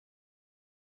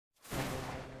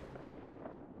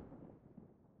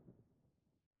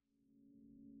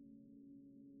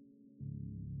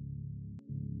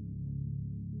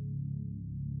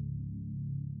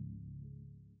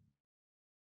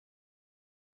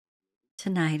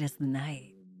Tonight is the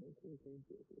night.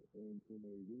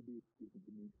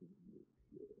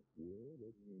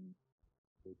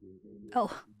 Oh,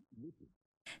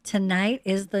 tonight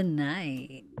is the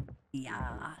night.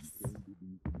 Yes.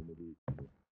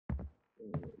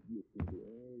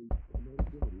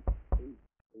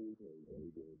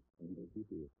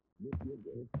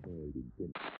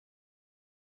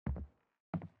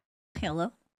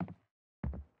 Hello?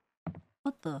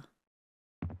 What the?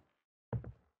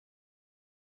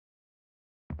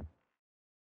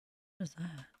 What is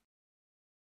that?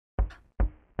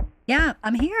 Yeah,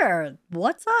 I'm here.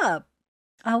 What's up?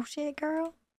 Oh, shit,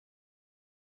 girl.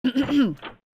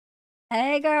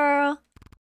 Hey, girl.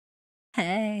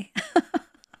 Hey.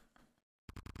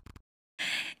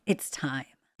 It's time.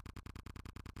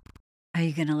 Are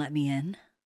you gonna let me in?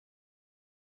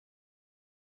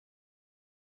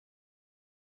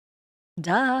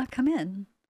 Duh, come in.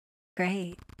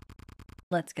 Great.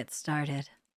 Let's get started.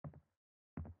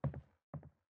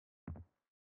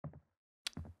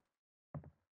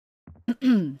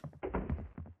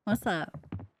 What's up?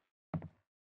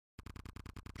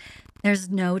 There's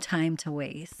no time to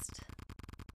waste.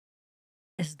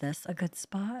 Is this a good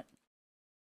spot?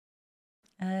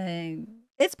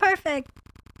 It's perfect.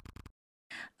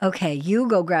 Okay, you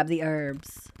go grab the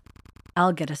herbs.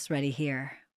 I'll get us ready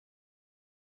here.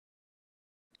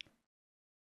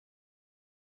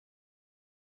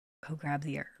 Go grab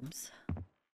the herbs.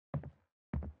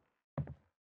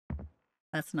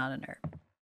 That's not an herb.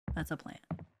 That's a plant.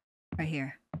 Right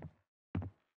here.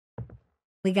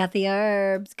 We got the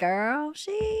herbs, girl.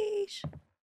 Sheesh.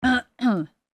 All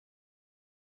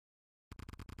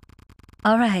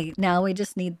right, now we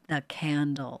just need the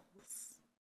candles.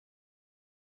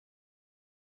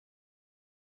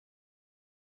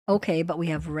 Okay, but we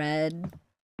have red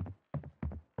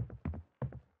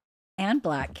and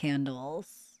black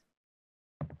candles.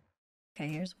 Okay,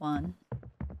 here's one.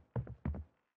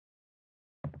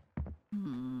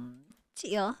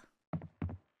 Teal.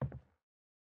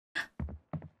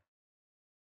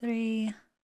 3,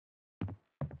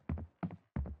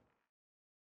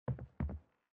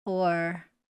 4,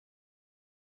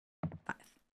 5.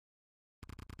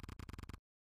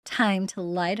 Time to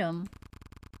light them.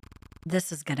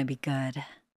 This is gonna be good.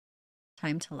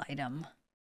 Time to light them.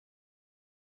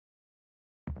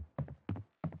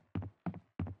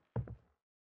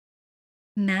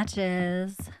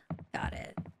 Matches. Got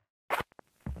it.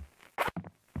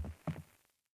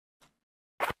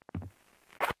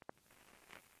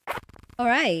 All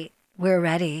right, we're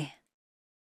ready.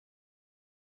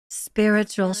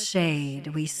 Spiritual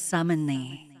shade, we summon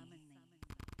thee.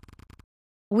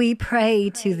 We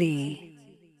pray to thee.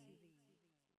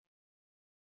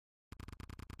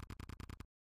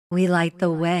 We light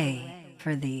the way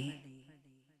for thee.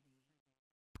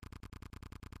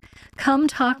 Come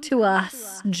talk to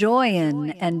us, join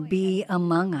and be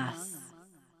among us.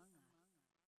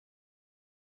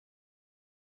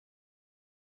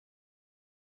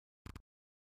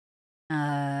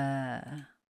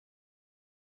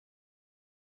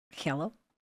 Hello?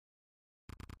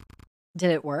 Did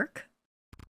it work?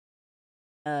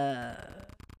 I'll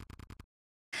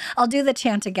do the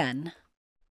chant again.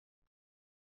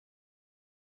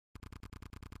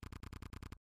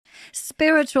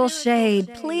 Spiritual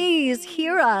shade, please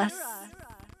hear us.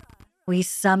 We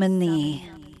summon thee.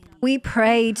 We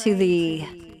pray to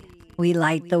thee. We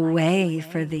light the way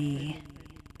for thee.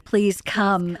 Please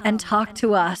come and talk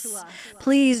to us.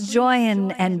 Please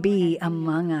join and be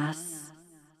among us.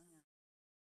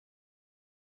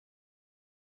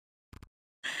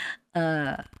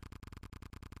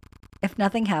 If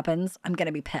nothing happens, I'm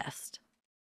gonna be pissed.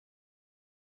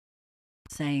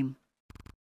 Same.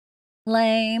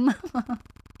 Lame.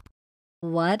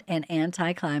 What an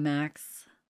anticlimax.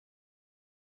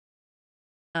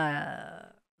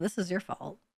 This is your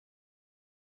fault.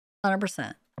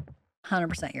 100%.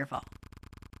 100% your fault.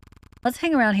 Let's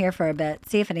hang around here for a bit,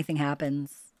 see if anything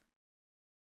happens.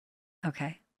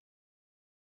 Okay.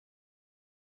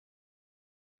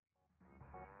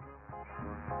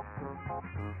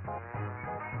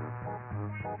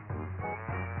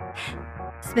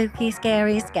 Spooky,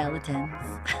 scary skeletons.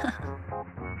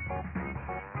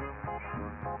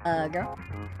 Girl?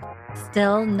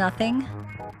 Still nothing?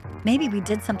 Maybe we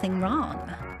did something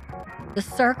wrong. The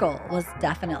circle was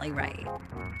definitely right.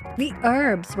 The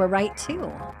herbs were right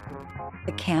too.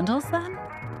 The candles then?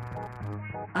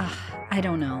 I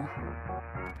don't know.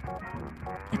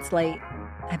 It's late.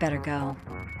 I better go.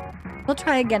 We'll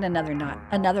try again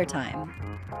another time.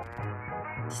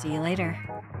 See you later.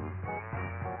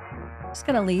 Just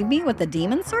gonna leave me with the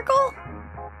demon circle?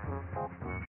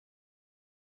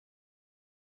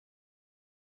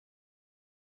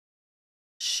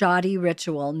 Shoddy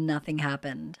ritual, nothing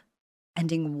happened.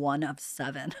 Ending 1 of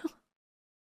 7.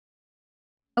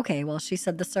 Okay, well, she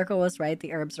said the circle was right,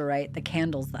 the herbs were right, the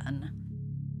candles then.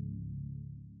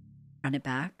 Run it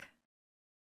back.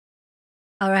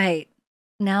 All right,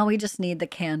 now we just need the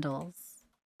candles.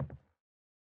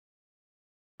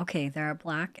 Okay, there are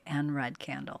black and red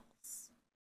candles.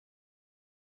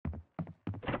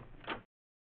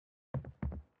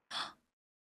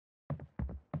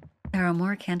 There are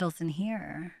more candles in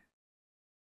here.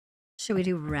 Should we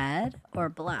do red or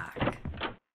black?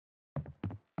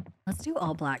 Let's do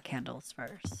all black candles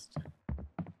first.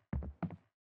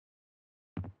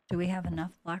 Do we have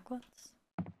enough black ones?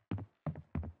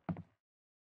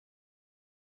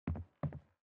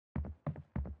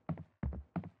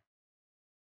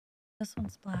 This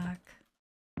one's black.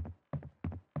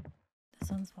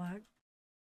 This one's black.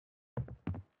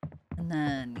 And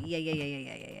then,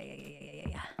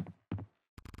 yeah.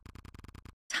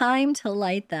 Time to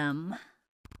light them.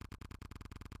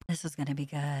 This is gonna be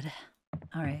good.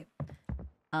 All right.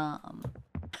 I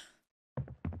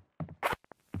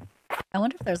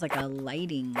wonder if there's like a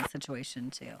lighting situation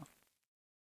too.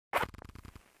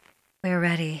 We're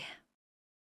ready.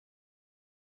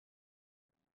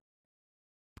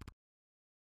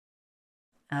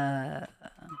 Hello.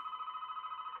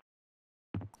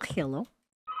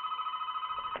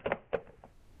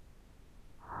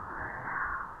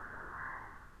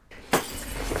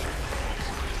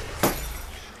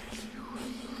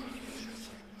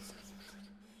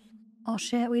 Oh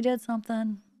shit, we did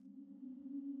something.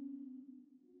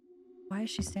 Why is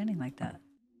she standing like that?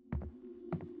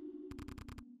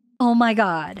 Oh my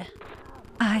god.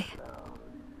 I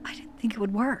didn't think it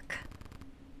would work.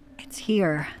 It's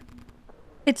here.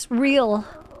 It's real.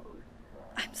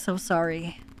 I'm so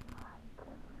sorry.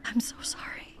 I'm so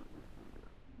sorry.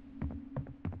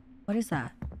 What is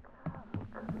that?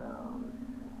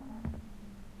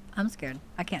 I'm scared.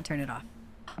 I can't turn it off.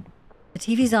 The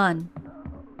TV's on.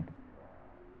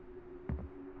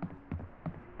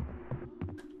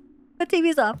 The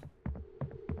TV's off.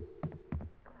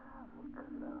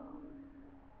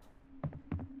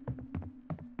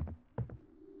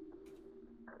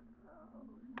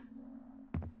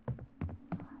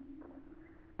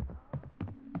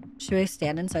 Should I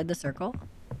stand inside the circle?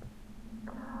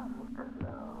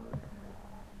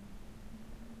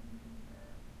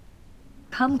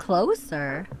 Come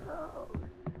closer.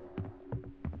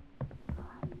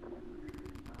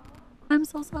 I'm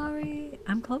so sorry.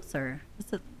 I'm closer.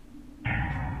 Is it...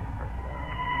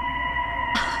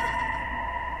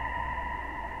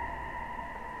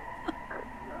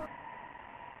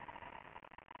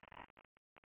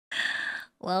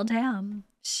 Well, damn.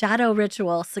 Shadow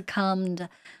ritual succumbed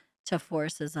to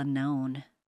forces unknown.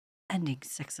 Ending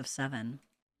 6 of 7.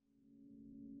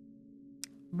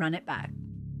 Run it back.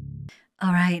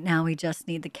 All right, now we just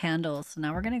need the candles. So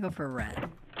now we're going to go for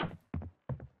red.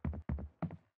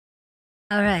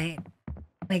 All right,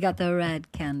 we got the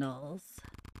red candles.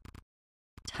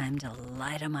 Time to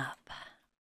light them up.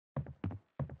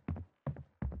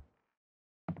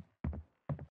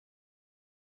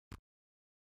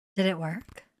 Did it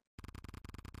work?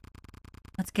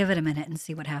 Let's give it a minute and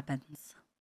see what happens.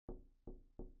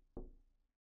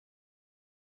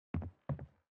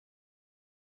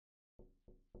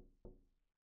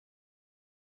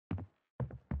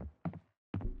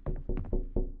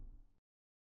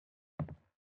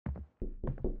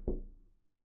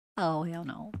 Oh, hell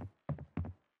no.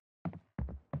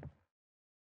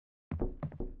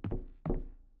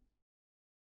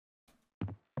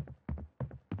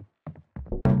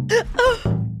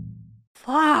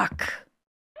 Fuck.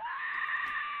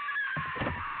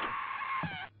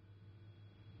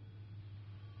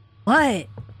 What?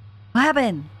 What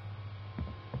happened?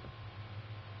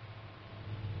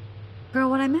 Girl,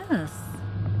 what'd I miss?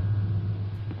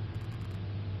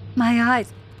 My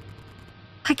eyes.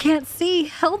 I can't see.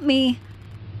 Help me.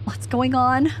 What's going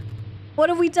on? What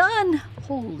have we done?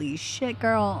 Holy shit,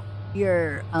 girl.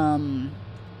 You're,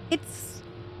 It's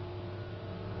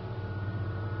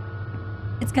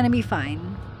gonna be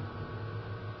fine.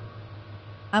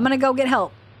 I'm gonna go get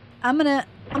help. I'm gonna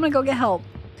go get help.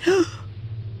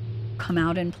 Come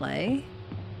out and play?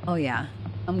 Oh yeah.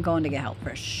 I'm going to get help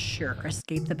for sure.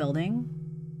 Escape the building.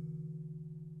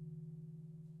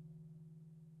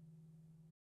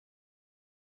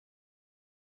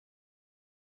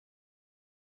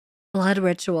 Blood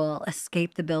ritual.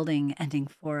 Escape the building. Ending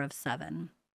 4 of 7.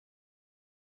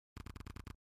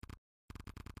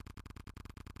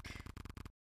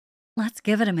 Let's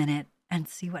give it a minute and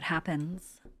see what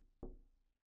happens.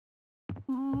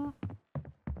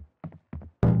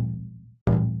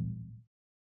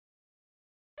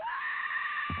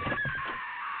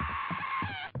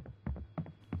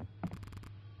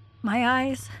 My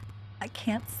eyes, I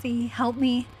can't see. Help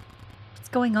me. What's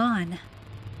going on?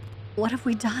 What have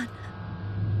we done?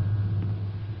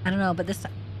 I don't know, but this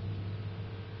time.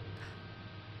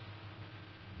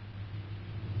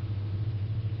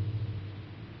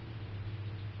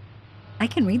 I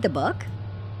can read the book?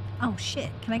 Oh shit,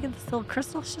 can I get this little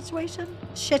crystal situation?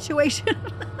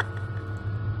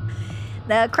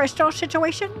 The crystal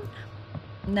situation?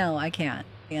 No, I can't.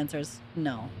 The answer is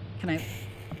no. Can I?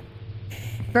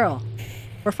 Girl,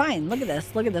 we're fine. Look at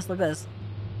this. Look at this. Look at this.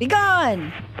 Be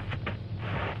gone!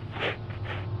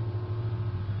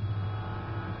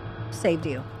 Saved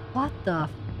you. What the?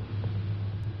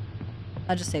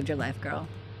 I just saved your life, girl.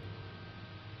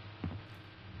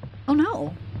 Oh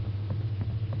no.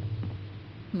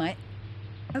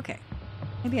 Okay.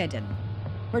 Maybe I didn't.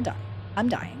 We're dying. I'm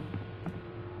dying.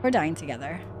 We're dying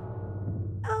together.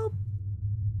 Help.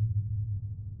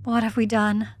 What have we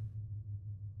done?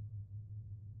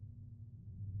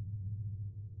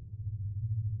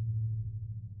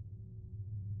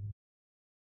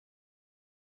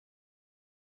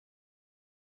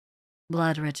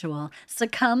 Blood ritual.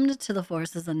 Succumbed to the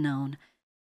forces unknown.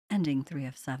 Ending 3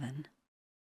 of 7.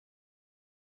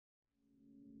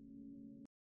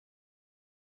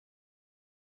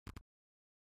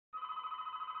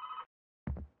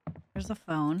 There's a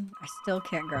phone. I still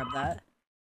can't grab that.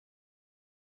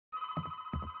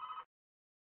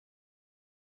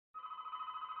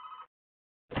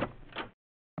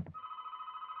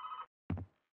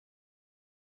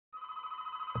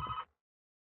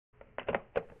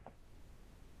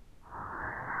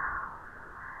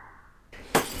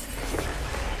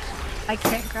 I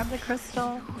can't grab the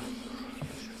crystal.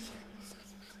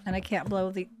 And I can't blow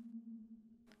the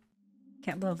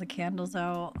candles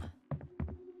out.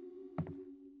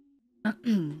 I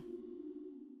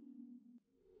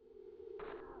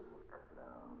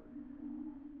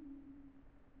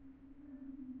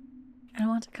don't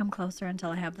want to come closer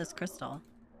until I have this crystal.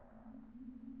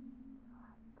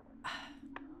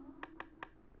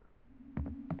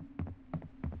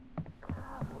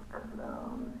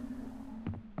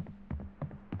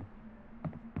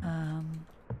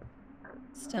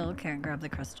 Still can't grab the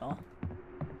crystal.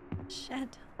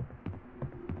 Shit.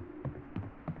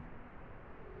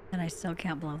 And I still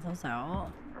can't blow those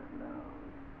out.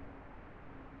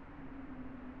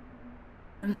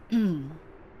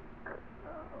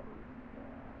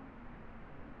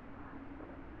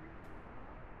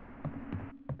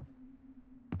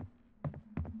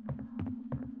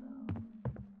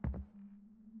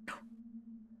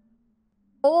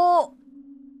 Oh!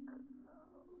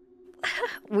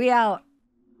 We out.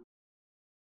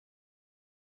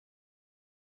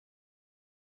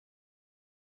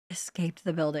 Escaped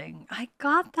the building. I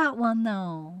got that one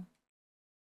though.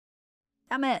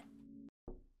 Damn it.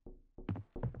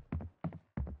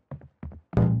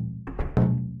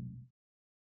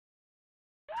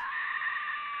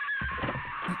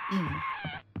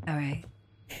 All right.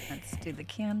 Let's do the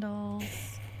candles.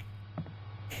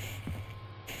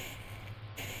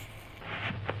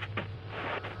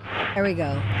 There we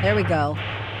go. There we go.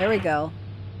 There we go.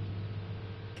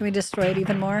 Can we destroy it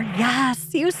even more?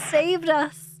 Yes, you saved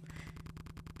us.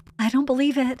 I don't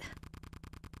believe it.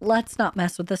 Let's not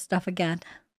mess with this stuff again.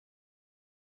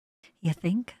 You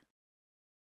think?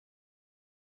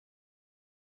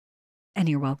 And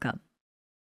you're welcome.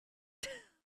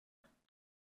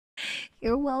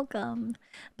 You're welcome.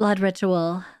 Blood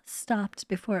ritual stopped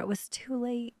before it was too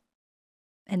late.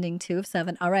 Ending 2 of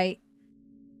 7. All right.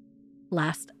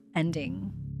 Last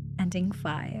ending. Ending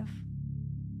 5.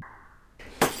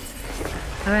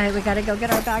 All right, we gotta go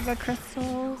get our bag of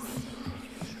crystals.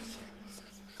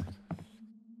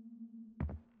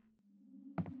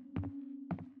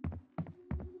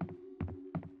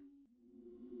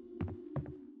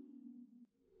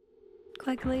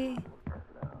 Quickly.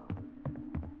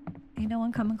 Ain't no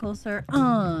one coming closer.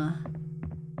 I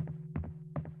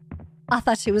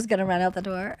thought she was gonna run out the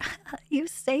door. You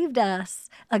saved us.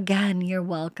 Again, you're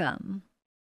welcome.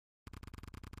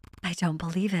 I don't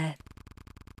believe it.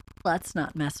 Let's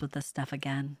not mess with this stuff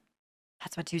again.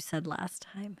 That's what you said last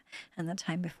time. And the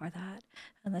time before that.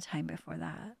 And the time before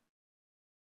that.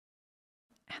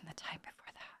 And the time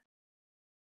before that.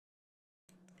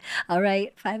 All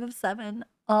right, 5 of 7.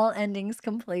 All endings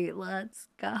complete. Let's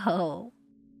go.